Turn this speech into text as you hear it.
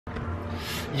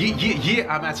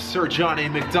Yeah, I'm at Sir John A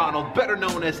MacDonald, better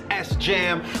known as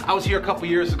Sjam. I was here a couple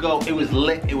years ago. It was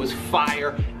lit, it was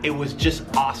fire, it was just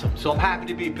awesome. So I'm happy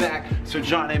to be back. Sir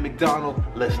John A MacDonald,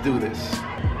 let's do this.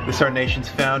 This is our nation's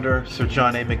founder, Sir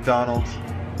John A MacDonald.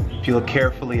 If you look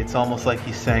carefully, it's almost like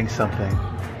he's saying something.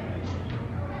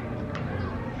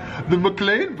 The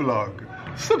McLean Vlog.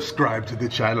 Subscribe to the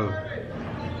channel.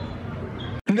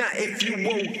 Now if you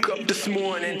woke up this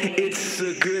morning, it's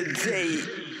a good day.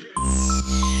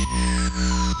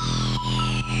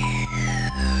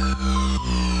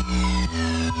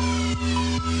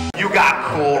 You got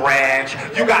Cool Ranch,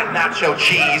 you got nacho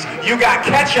cheese, you got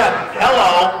ketchup,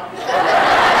 hello.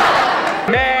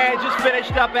 Man, just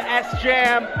finished up at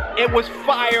Sjam. It was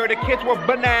fire, the kids were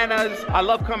bananas. I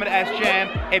love coming to Sjam.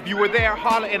 If you were there,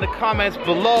 holla in the comments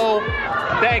below.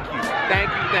 Thank you, thank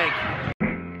you, thank you.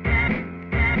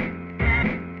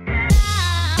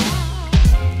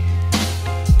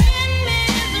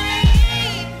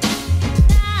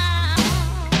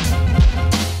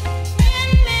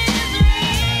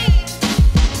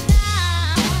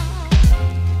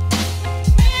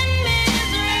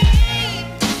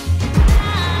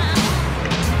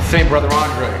 St. Brother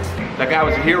Andre. That guy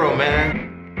was a hero,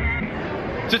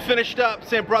 man. Just finished up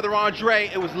St. Brother Andre.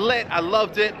 It was lit. I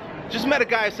loved it. Just met a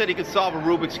guy who said he could solve a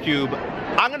Rubik's Cube.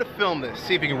 I'm gonna film this,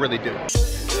 see if he can really do it.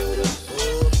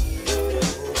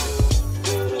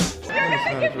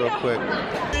 Real quick.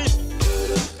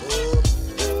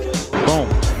 Boom.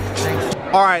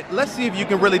 All right, let's see if you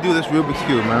can really do this Rubik's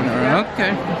Cube, man.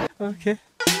 Okay. Okay.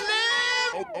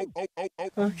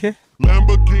 Okay.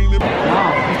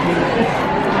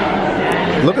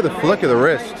 Look at the flick of the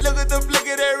wrist. Look at the flick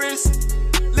of that wrist.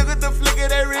 Look at the flick of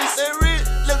that wrist.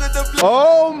 Look at the flick.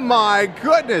 Oh my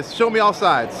goodness. Show me all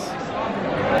sides.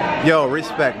 Yo,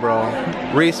 respect, bro.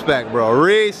 Respect, bro.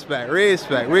 Respect,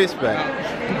 respect, respect.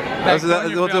 That's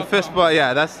a fist bump.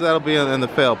 Yeah, that'll be in the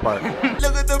fail part. Look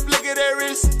at the flick of that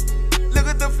wrist. Look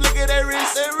at the flick of that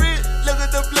wrist. Look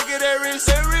at the flick of that wrist.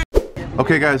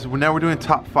 Okay, guys, now we're doing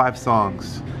top 5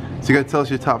 songs. So you gotta tell us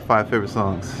your top 5 favorite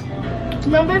songs.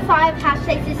 Number 5,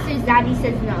 hashtag sisters, daddy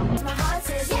says no.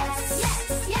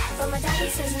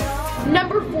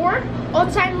 Number 4, All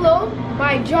Time Low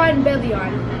by John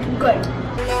Bellion. Good.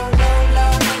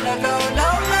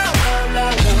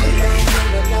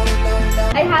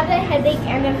 I have a headache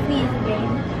and a freeze brain.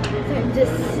 So I'm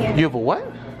just You have a what?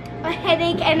 a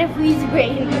headache and a freeze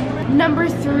brain. Number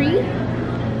 3.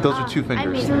 Those are 2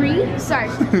 fingers. 3. Sorry.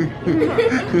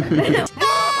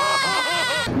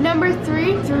 Number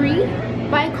 3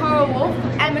 by Carl Wolf,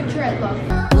 Amateur at Love.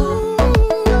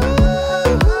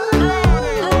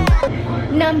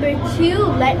 Number 2,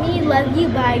 Let Me Love You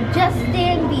by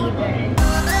Justin Bieber.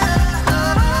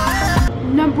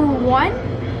 Number 1,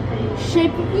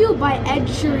 Shape of You by Ed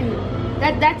Sheeran.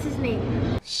 That's his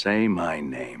name. Say my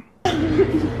name.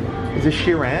 Is it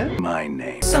Sheeran? My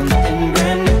name. Something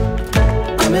brand new.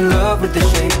 I'm in love with the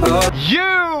shape of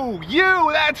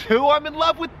You, that's who I'm in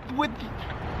love with,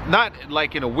 not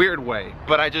like in a weird way,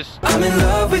 but I'm in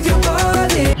love with your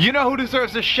body. You know who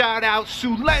deserves a shout out?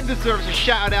 Sulen deserves a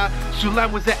shout out.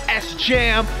 Sulen was at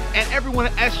Sjam, and everyone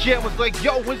at Sjam was like,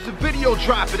 yo, when's the video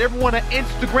dropping? Everyone at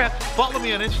Instagram, follow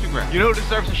me on Instagram. You know who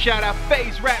deserves a shout out?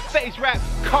 FaZe Rap,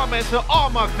 comments on all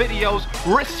my videos.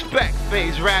 Respect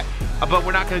FaZe Rap, but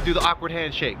we're not gonna do the awkward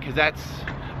handshake, because that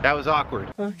was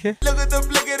awkward. Okay. Look at the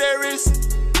flick of that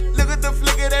wrist. Look at the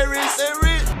flick of that wrist.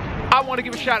 I want to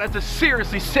give a shout out to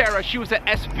seriously Sarah. She was at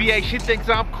SBA. She thinks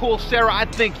I'm cool. Sarah, I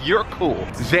think you're cool.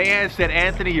 Zayan said,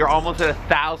 Anthony, you're almost at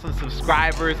 1,000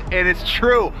 subscribers, and it's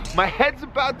true. My head's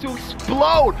about to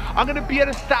explode. I'm gonna be at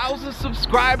 1,000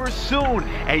 subscribers soon,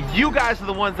 and you guys are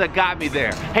the ones that got me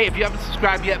there. Hey, if you haven't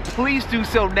subscribed yet, please do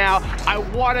so now. I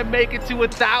want to make it to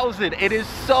 1,000. It is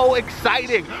so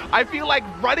exciting. I feel like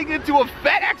running into a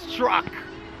FedEx truck.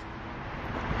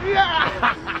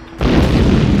 Yeah.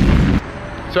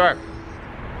 Sorry.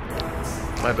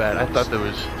 My bad. I thought there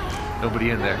was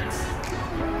nobody in there.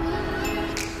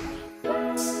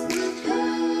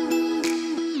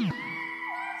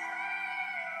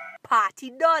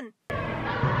 Party done.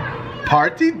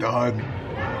 Party done.